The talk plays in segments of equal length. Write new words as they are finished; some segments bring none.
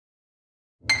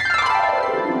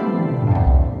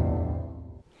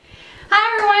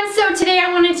So today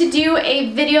I wanted to do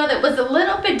a video that was a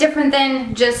little bit different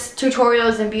than just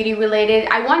tutorials and beauty related.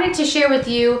 I wanted to share with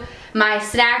you my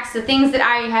snacks, the things that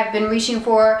I have been reaching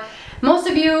for. Most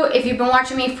of you, if you've been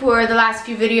watching me for the last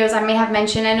few videos, I may have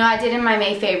mentioned, I know I did in my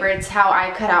May favorites, how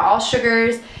I cut out all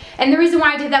sugars. And the reason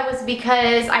why I did that was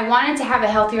because I wanted to have a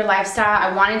healthier lifestyle.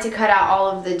 I wanted to cut out all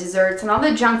of the desserts and all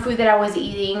the junk food that I was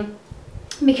eating,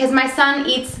 because my son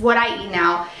eats what I eat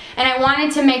now. And I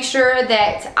wanted to make sure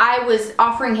that I was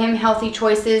offering him healthy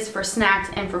choices for snacks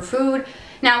and for food.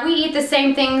 Now, we eat the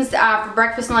same things for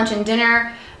breakfast, lunch, and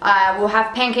dinner. We'll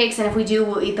have pancakes, and if we do,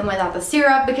 we'll eat them without the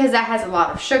syrup because that has a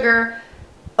lot of sugar.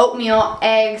 Oatmeal,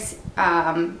 eggs,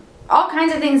 all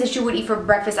kinds of things that you would eat for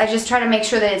breakfast. I just try to make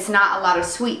sure that it's not a lot of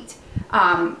sweet,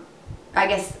 I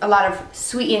guess a lot of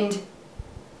sweetened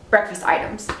breakfast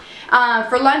items.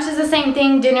 For lunch is the same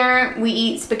thing. Dinner, we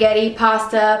eat spaghetti,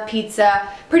 pasta, pizza,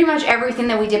 pretty much everything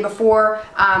that we did before.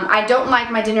 I don't like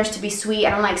my dinners to be sweet. I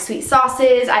don't like sweet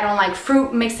sauces. I don't like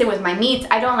fruit mixed in with my meats.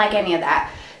 I don't like any of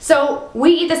that. So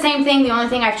we eat the same thing. The only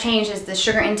thing I've changed is the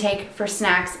sugar intake for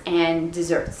snacks and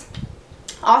desserts.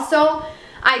 Also,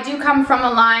 I do come from a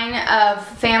line of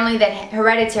family that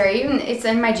hereditary, it's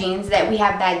in my genes, that we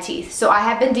have bad teeth. So I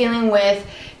have been dealing with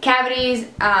cavities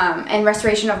and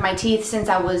restoration of my teeth since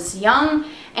I was young.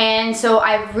 And so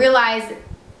I've realized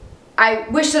I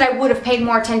wish that I would have paid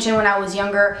more attention when I was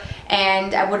younger,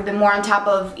 and I would have been more on top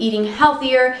of eating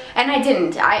healthier, and I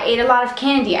didn't. I ate a lot of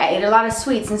candy, I ate a lot of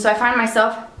sweets, and so I find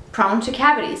myself prone to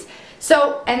cavities.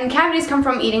 So, and cavities come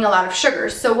from eating a lot of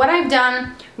sugars. So what I've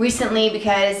done recently,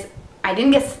 because I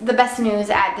didn't get the best news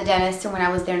at the dentist when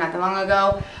I was there not that long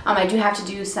ago, I do have to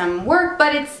do some work,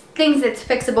 but it's things that's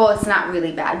fixable. It's not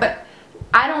really bad, but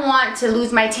I don't want to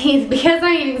lose my teeth because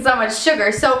I'm eating so much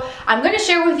sugar. So I'm going to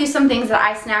share with you some things that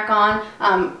I snack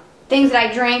on, things that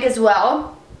I drink as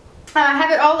well. I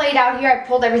have it all laid out here. I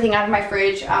pulled everything out of my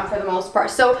fridge for the most part.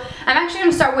 So I'm actually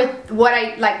going to start with what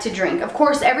I like to drink. Of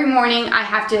course, every morning I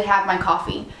have to have my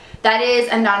coffee. That is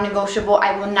a non-negotiable.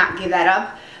 I will not give that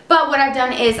up. But what I've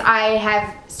done is I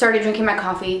have started drinking my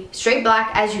coffee straight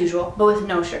black as usual, but with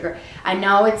no sugar. I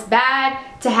know it's bad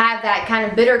to have that kind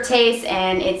of bitter taste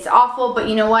and it's awful, but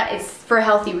you know what? It's for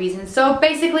healthy reasons. So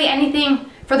basically anything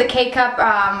for the K-cup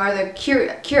or the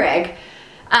Keurig,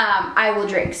 I will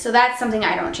drink. So that's something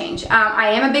I don't change.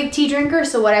 I am a big tea drinker,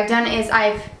 so what I've done is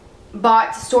I've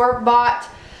bought store-bought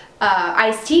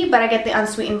iced tea, but I get the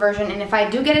unsweetened version, and if I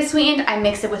do get it sweetened, I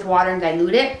mix it with water and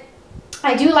dilute it.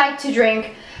 I do like to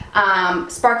drink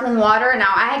sparkling water.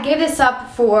 Now, I gave this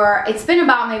up for, it's been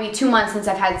about maybe 2 months since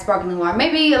I've had sparkling water,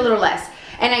 maybe a little less,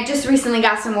 and I just recently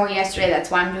got some more yesterday.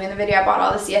 That's why I'm doing the video. I bought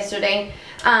all this yesterday,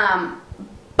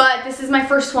 but this is my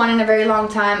first one in a very long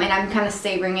time, and I'm kind of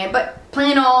savoring it. But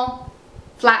plain old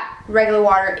flat regular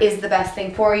water is the best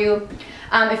thing for you.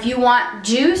 If you want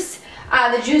juice,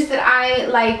 the juice that I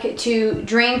like to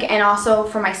drink, and also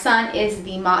for my son, is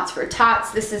the Mott's for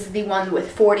Tots. This is the one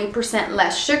with 40%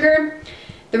 less sugar.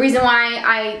 The reason why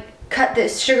I cut the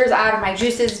sugars out of my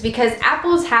juices is because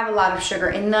apples have a lot of sugar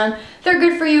in them. They're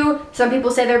good for you. Some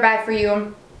people say they're bad for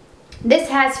you. This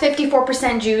has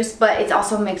 54% juice, but it's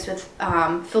also mixed with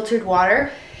filtered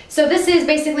water. So this is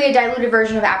basically a diluted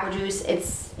version of apple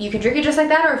juice. You can drink it just like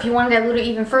that, or if you want to dilute it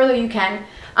even further, you can.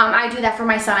 I do that for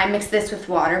my son. I mix this with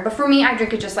water, but for me, I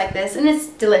drink it just like this, and it's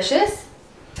delicious.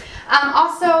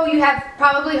 Also, you have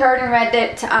probably heard and read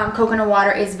that coconut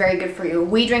water is very good for you.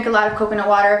 We drink a lot of coconut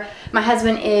water. My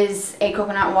husband is a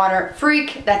coconut water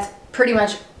freak. That's pretty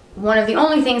much one of the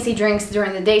only things he drinks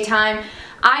during the daytime.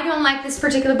 I don't like this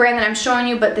particular brand that I'm showing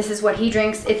you, but this is what he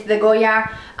drinks. It's the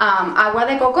Goya Agua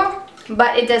de Coco,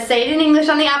 but it does say it in English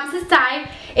on the opposite side.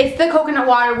 It's the coconut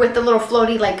water with the little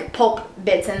floaty like pulp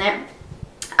bits in it.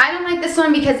 I don't like this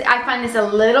one because I find this a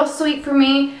little sweet for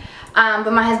me.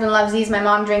 But my husband loves these. My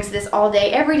mom drinks this all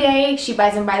day, every day. She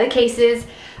buys them by the cases.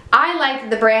 I like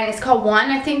the brand. It's called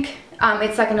One, I think.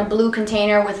 It's like in a blue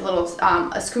container with a little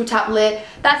a screw top lid.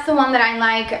 That's the one that I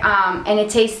like, and it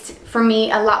tastes for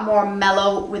me a lot more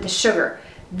mellow with the sugar.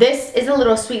 This is a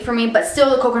little sweet for me, but still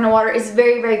the coconut water is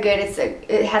very, very good.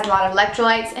 It has a lot of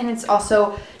electrolytes, and it's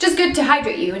also just good to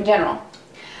hydrate you in general.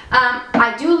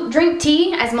 I do drink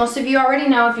tea, as most of you already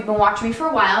know if you've been watching me for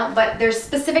a while, but there's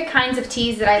specific kinds of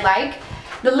teas that I like.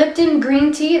 The Lipton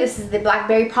green tea, this is the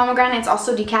blackberry pomegranate. It's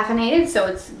also decaffeinated, so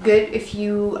it's good if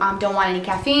you don't want any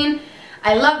caffeine.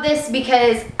 I love this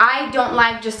because I don't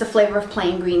like just the flavor of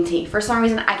plain green tea. For some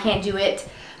reason, I can't do it.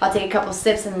 I'll take a couple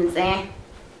sips and it's eh.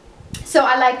 So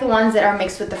I like the ones that are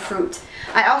mixed with the fruit.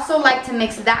 I also like to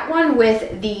mix that one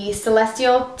with the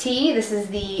Celestial tea. This is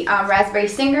the raspberry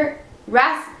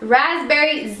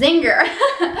Raspberry Zinger.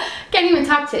 Can't even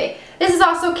talk today. This is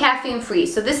also caffeine free,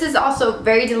 so this is also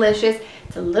very delicious.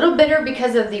 It's a little bitter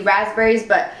because of the raspberries,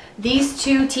 but these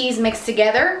two teas mixed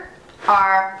together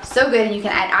are so good, and you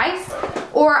can add ice,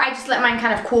 or I just let mine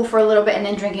kind of cool for a little bit and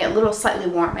then drink it a little slightly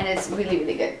warm, and it's really,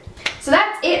 really good. So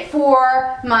that's it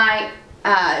for my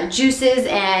juices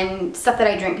and stuff that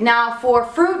I drink. Now for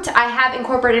fruit, I have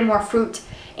incorporated more fruit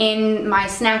in my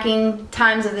snacking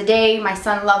times of the day. My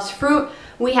son loves fruit.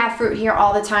 We have fruit here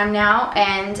all the time now,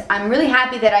 and I'm really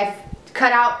happy that I've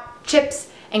cut out chips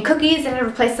and cookies and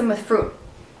replaced them with fruit.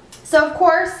 So of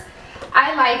course,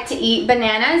 I like to eat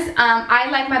bananas. I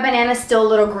like my bananas still a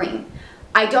little green.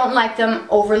 I don't like them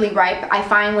overly ripe. I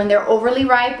find when they're overly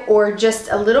ripe or just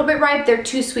a little bit ripe, they're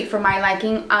too sweet for my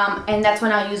liking, and that's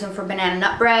when I'll use them for banana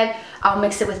nut bread. I'll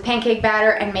mix it with pancake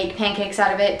batter and make pancakes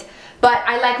out of it. But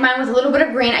I like mine with a little bit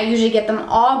of green. I usually get them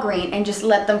all green and just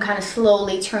let them kind of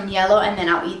slowly turn yellow, and then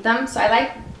I'll eat them. So I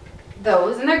like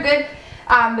those, and they're good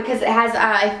because it has,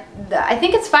 I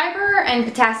think it's fiber and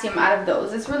potassium out of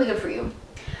those. It's really good for you.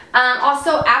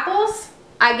 Also apples.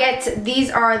 I get, these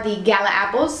are the Gala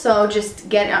apples, so just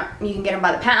get, you can get them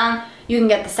by the pound. You can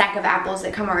get the sack of apples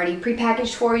that come already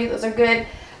prepackaged for you. Those are good.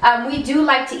 We do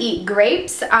like to eat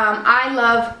grapes. I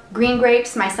love green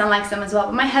grapes. My son likes them as well,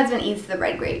 but my husband eats the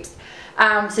red grapes.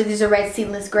 So these are red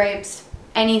seedless grapes.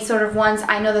 Any sort of ones,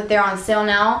 I know that they're on sale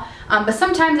now, but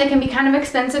sometimes they can be kind of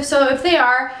expensive, so if they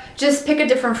are, just pick a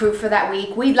different fruit for that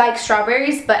week. We like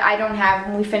strawberries, but I don't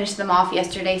have, we finished them off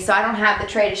yesterday, so I don't have the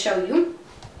tray to show you.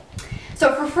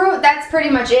 So for fruit, that's pretty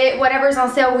much it. Whatever's on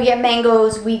sale, we get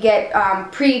mangoes, we get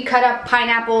pre-cut up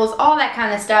pineapples, all that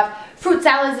kind of stuff. Fruit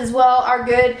salads as well are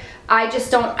good. I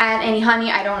just don't add any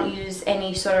honey. I don't use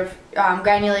any sort of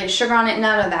granulated sugar on it,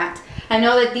 none of that. I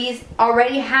know that these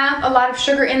already have a lot of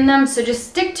sugar in them, so just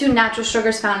stick to natural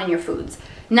sugars found in your foods.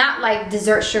 Not like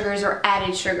dessert sugars or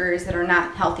added sugars that are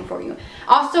not healthy for you.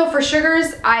 Also for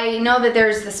sugars, I know that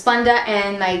there's the Splenda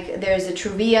and like there's the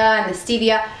Truvia and the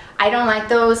Stevia. I don't like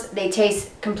those. They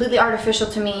taste completely artificial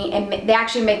to me, and they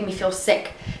actually make me feel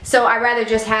sick. So I'd rather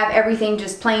just have everything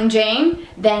just plain Jane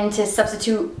than to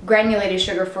substitute granulated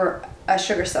sugar for a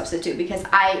sugar substitute, because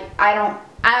I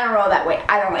don't roll that way.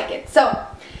 I don't like it. So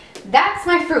that's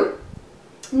my fruit.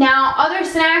 Now other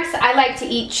snacks, I like to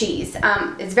eat cheese.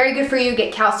 It's very good for you,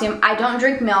 get calcium. I don't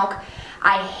drink milk.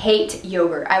 I hate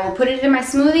yogurt. I will put it in my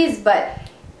smoothies, but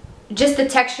just the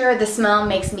texture, the smell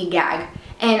makes me gag.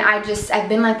 And I've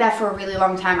been like that for a really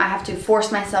long time. I have to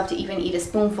force myself to even eat a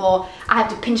spoonful. I have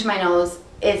to pinch my nose.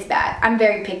 It's bad. I'm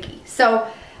very picky. So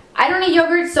I don't eat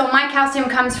yogurt, so my calcium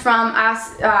comes from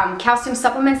calcium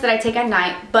supplements that I take at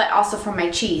night, but also from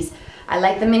my cheese. I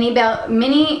like the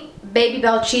mini Baby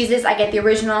Bell cheeses. I get the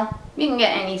original. You can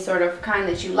get any sort of kind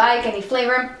that you like, any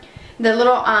flavor. The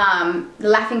little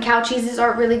Laughing Cow cheeses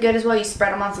are really good as well. You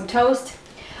spread them on some toast.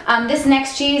 This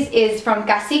next cheese is from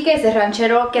Caciques de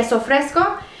Ranchero Queso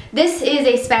Fresco. This is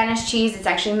a Spanish cheese. It's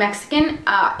actually Mexican.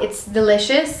 It's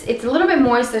delicious. It's a little bit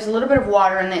moist. There's a little bit of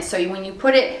water in it, so when you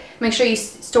put it, make sure you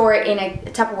store it in a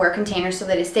Tupperware container so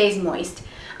that it stays moist.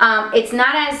 It's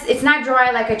not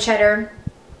dry like a cheddar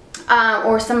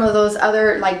or some of those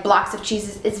other like blocks of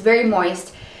cheeses. It's very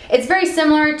moist. It's very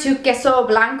similar to queso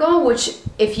blanco, which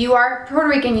if you are Puerto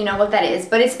Rican, you know what that is.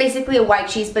 But it's basically a white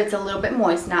cheese, but it's a little bit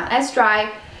moist, not as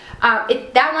dry.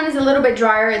 That one is a little bit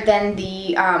drier than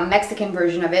the Mexican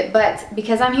version of it, but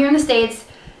because I'm here in the States,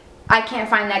 I can't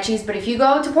find that cheese. But if you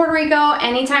go to Puerto Rico,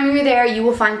 anytime you're there, you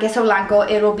will find queso blanco.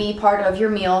 It'll be part of your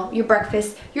meal, your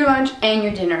breakfast, your lunch, and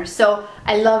your dinner. So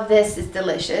I love this. It's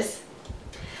delicious.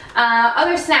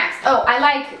 Other snacks. Oh, I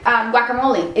like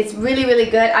guacamole. It's really, really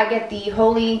good. I get the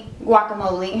holy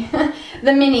guacamole.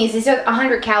 The minis. These are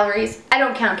 100 calories. I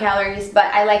don't count calories, but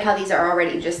I like how these are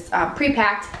already just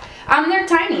pre-packed. They're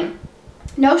tiny.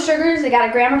 No sugars. They got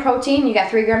 1 gram of protein. You got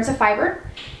 3 grams of fiber.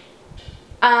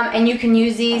 And you can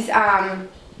use these on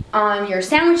your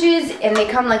sandwiches, and they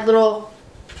come like little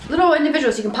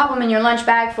individuals. You can pop them in your lunch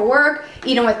bag for work,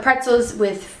 eat them with pretzels,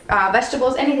 with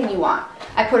vegetables, anything you want.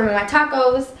 I put them in my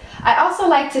tacos. I also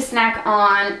like to snack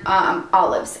on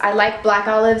olives. I like black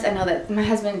olives. I know that my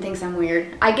husband thinks I'm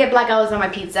weird. I get black olives on my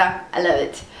pizza. I love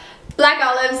it. Black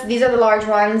olives, these are the large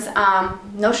ones.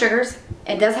 No sugars.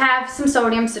 It does have some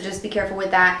sodium, so just be careful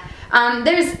with that.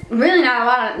 There's really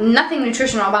nothing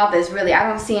nutritional about this, really. I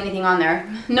don't see anything on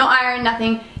there. No iron,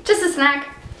 nothing. Just a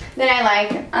snack that I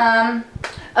like.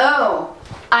 Oh,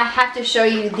 I have to show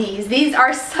you these. These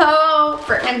are so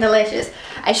freaking delicious.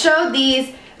 I showed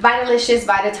these Vitalicious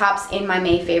Vitatops in my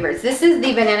May favorites. This is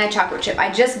the banana chocolate chip.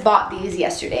 I just bought these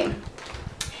yesterday.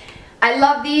 I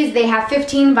love these. They have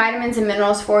 15 vitamins and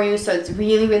minerals for you, so it's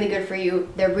really, really good for you.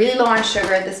 They're really low on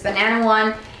sugar. This banana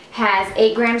one has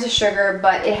 8 grams of sugar,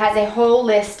 but it has a whole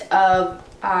list of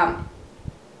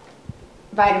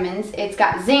vitamins. It's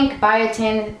got zinc,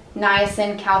 biotin,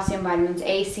 niacin, calcium, vitamins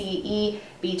A, C, E,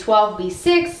 B12,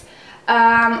 B6,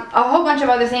 a whole bunch of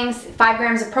other things. 5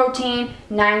 grams of protein,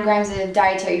 9 grams of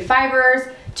dietary fibers,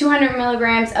 200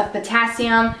 milligrams of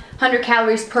potassium, 100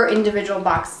 calories per individual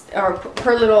box, or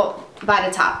per little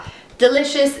Vitatop.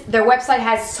 Delicious. Their website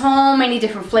has so many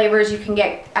different flavors. You can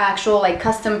get actual like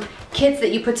custom kits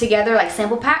that you put together, like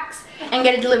sample packs, and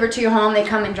get it delivered to your home. They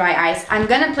come in dry ice. I'm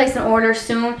gonna place an order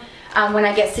soon when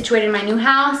I get situated in my new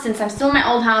house. Since I'm still in my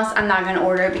old house, I'm not gonna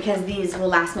order it because these will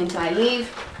last me until I leave.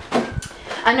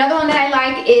 Another one that I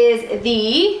like is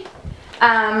the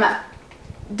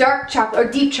dark chocolate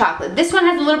or deep chocolate. This one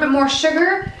has a little bit more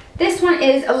sugar. This one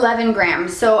is 11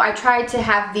 grams, so I try to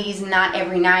have these not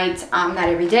every night, not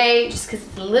every day, just because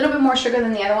it's a little bit more sugar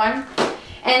than the other one.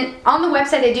 And on the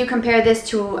website, they do compare this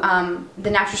to the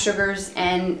natural sugars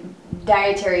and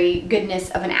dietary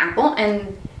goodness of an apple,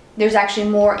 and there's actually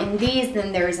more in these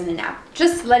than there is in an apple.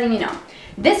 Just letting you know.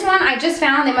 This one I just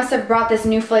found. They must have brought this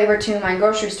new flavor to my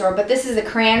grocery store, but this is the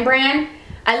Cran brand.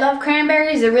 I love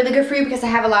cranberries. They're really good for you because they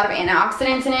have a lot of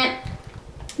antioxidants in it.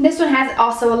 This one has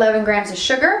also 11 grams of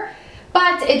sugar,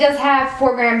 but it does have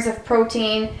 4 grams of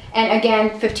protein and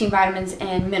again 15 vitamins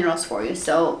and minerals for you.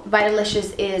 So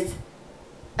Vitalicious is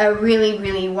a really,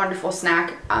 really wonderful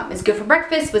snack. It's good for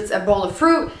breakfast with a bowl of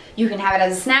fruit. You can have it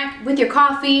as a snack with your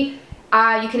coffee.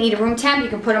 You can eat at room temp. You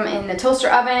can put them in the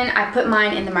toaster oven. I put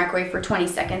mine in the microwave for 20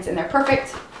 seconds and they're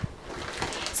perfect.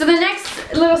 So the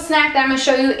next little snack that I'm going to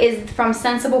show you is from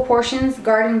Sensible Portions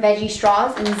Garden Veggie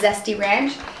Straws and Zesty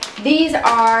Ranch. These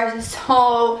are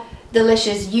so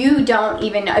delicious. You don't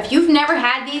even know. If you've never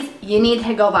had these, you need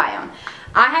to go buy them.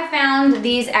 I have found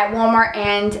these at Walmart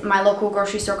and my local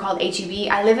grocery store called H-E-B.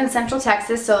 I live in Central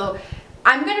Texas, so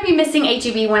I'm going to be missing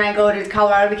H-E-B when I go to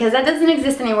Colorado because that doesn't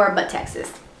exist anywhere but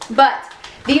Texas. But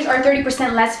these are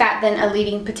 30% less fat than a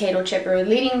leading potato chip or a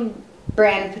leading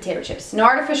brand of potato chips. No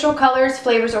artificial colors,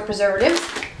 flavors, or preservatives.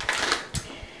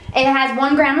 It has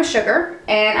 1 gram of sugar,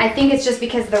 and I think it's just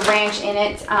because the ranch in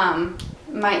it,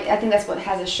 I think that's what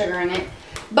has the sugar in it.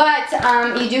 But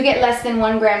you do get less than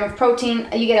 1 gram of protein.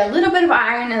 You get a little bit of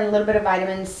iron and a little bit of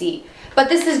vitamin C. But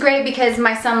this is great because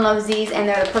my son loves these and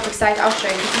they're the perfect size. I'll show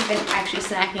you. He's been actually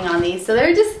snacking on these. So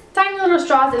they're just tiny little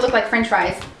straws. They look like French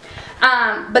fries.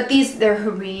 But these, they're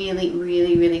really,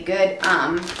 really, really good.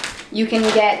 You can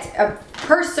get a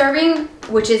per serving,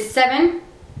 which is 7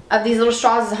 of these little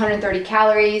straws, is 130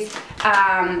 calories.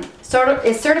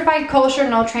 It's certified kosher,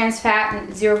 no trans fat,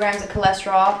 and 0 grams of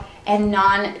cholesterol, and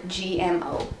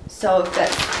non-GMO. So if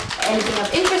that's anything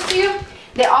of interest to you.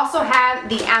 They also have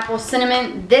the apple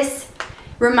cinnamon. This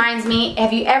reminds me,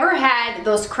 have you ever had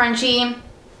those crunchy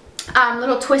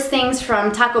little twist things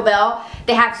from Taco Bell?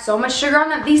 They have so much sugar on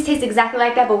them. These taste exactly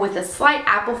like that, but with a slight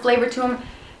apple flavor to them.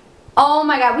 Oh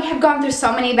my god, we have gone through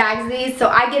so many bags of these. So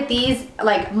I get these,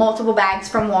 like multiple bags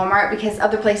from Walmart because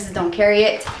other places don't carry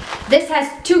it. This has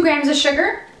 2 grams of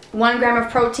sugar, 1 gram of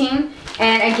protein,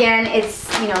 and again, it's,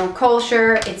 you know,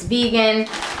 kosher, it's vegan,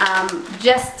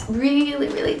 just really,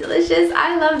 really delicious.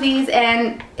 I love these,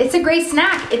 and it's a great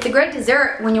snack. It's a great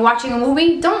dessert when you're watching a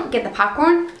movie. Don't get the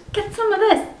popcorn, get some of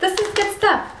this. This is good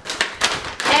stuff.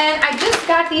 And I just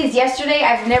got these yesterday.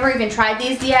 I've never even tried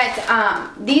these yet.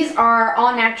 These are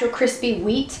all natural crispy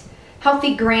wheat,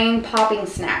 healthy grain popping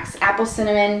snacks. Apple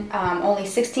cinnamon, only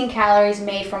 16 calories,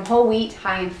 made from whole wheat,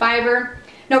 high in fiber,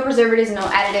 no preservatives, no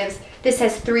additives. This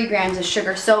has 3 grams of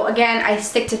sugar. So again, I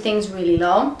stick to things really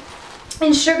low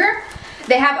in sugar.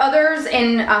 They have others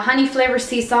in honey flavor,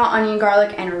 sea salt, onion,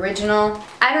 garlic, and original.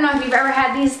 I don't know if you've ever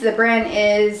had these. The brand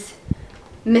is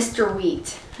Mr.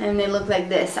 Wheat, and they look like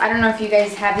this. I don't know if you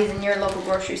guys have these in your local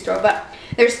grocery store, but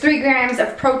there's 3 grams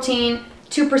of protein,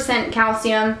 2%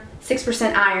 calcium,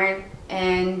 6% iron,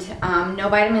 and no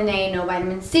vitamin A, no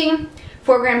vitamin C,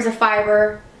 4 grams of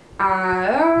fiber,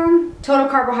 total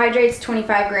carbohydrates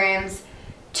 25 grams,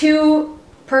 2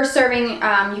 per serving.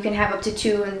 You can have up to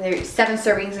 2, and there's 7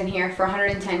 servings in here for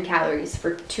 110 calories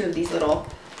for 2 of these little,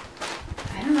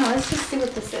 I don't know, let's just see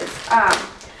what this is.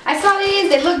 I saw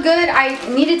these, they look good. I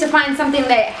needed to find something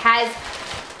that has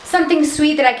something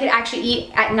sweet that I could actually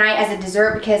eat at night as a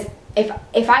dessert, because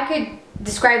if I could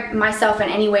describe myself in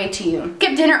any way to you,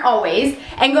 skip dinner always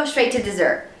and go straight to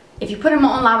dessert. If you put a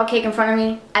molten lava cake in front of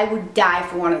me, I would die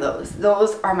for one of those.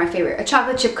 Those are my favorite. A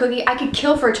chocolate chip cookie, I could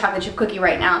kill for a chocolate chip cookie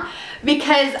right now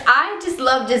because I just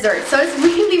love dessert. So it's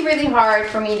really, really hard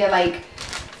for me to like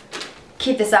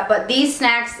keep this up. But these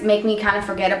snacks make me kind of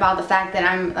forget about the fact that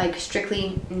I'm like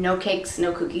strictly no cakes,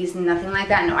 no cookies, nothing like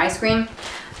that, no ice cream.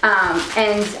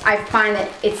 And I find that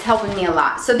it's helping me a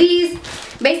lot. So these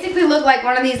basically look like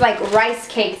one of these like rice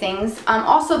cake things.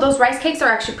 Also, those rice cakes are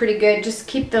actually pretty good. Just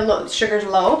keep the sugars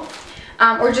low.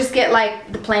 Or just get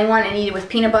like the plain one and eat it with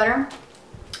peanut butter.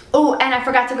 Oh, and I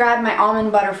forgot to grab my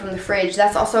almond butter from the fridge.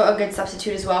 That's also a good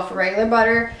substitute as well for regular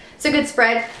butter. It's a good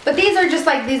spread. But these are just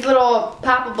like these little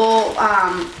poppable,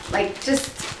 like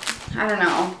just, I don't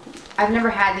know. I've never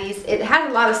had these. It has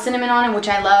a lot of cinnamon on it, which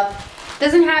I love.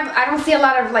 Doesn't have, I don't see a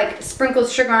lot of like sprinkled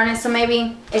sugar on it, so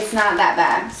maybe it's not that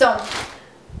bad. So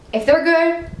if they're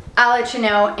good, I'll let you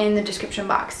know in the description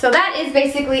box. So that is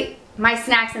basically my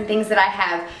snacks and things that I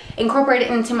have incorporated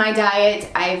into my diet.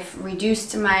 I've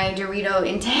reduced my Dorito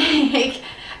intake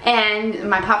and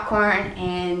my popcorn,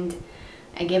 and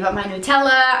I gave up my Nutella.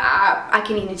 I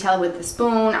can eat Nutella with a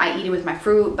spoon. I eat it with my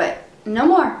fruit, but no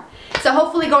more. So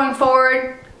hopefully going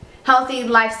forward, healthy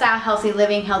lifestyle, healthy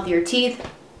living, healthier teeth.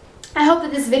 I hope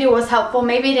that this video was helpful.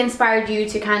 Maybe it inspired you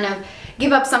to kind of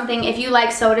give up something. If you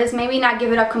like sodas, maybe not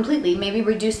give it up completely. Maybe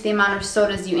reduce the amount of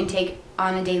sodas you intake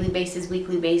on a daily basis,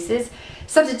 weekly basis.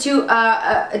 Substitute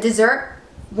a dessert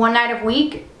one night a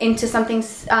week into something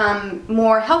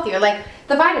more healthier, like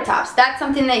the Vitatops. That's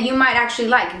something that you might actually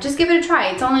like. Just give it a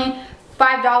try. It's only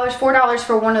 $5, $4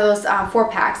 for one of those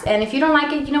 4-packs. And if you don't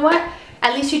like it, you know what?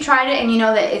 At least you tried it and you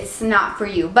know that it's not for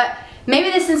you. But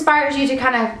maybe this inspires you to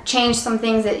kind of change some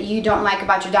things that you don't like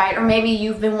about your diet, or maybe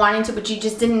you've been wanting to but you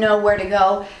just didn't know where to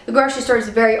go. The grocery store is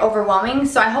very overwhelming,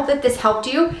 so I hope that this helped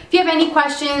you. If you have any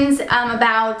questions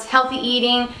about healthy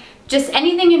eating, just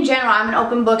anything in general, I'm an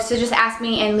open book, so just ask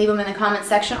me and leave them in the comment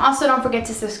section. Also, don't forget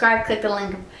to subscribe. Click the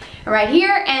link right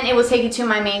here and it will take you to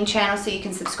my main channel so you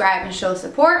can subscribe and show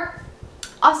support.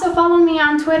 Also, follow me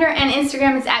on Twitter and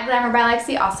Instagram. It's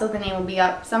 @GlamourByLexi. Also, the name will be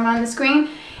up somewhere on the screen.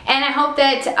 And I hope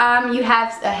that you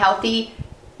have a healthy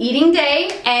eating day,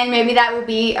 and maybe that will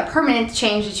be a permanent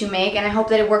change that you make. And I hope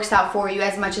that it works out for you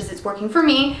as much as it's working for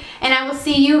me. And I will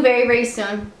see you very, very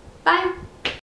soon. Bye.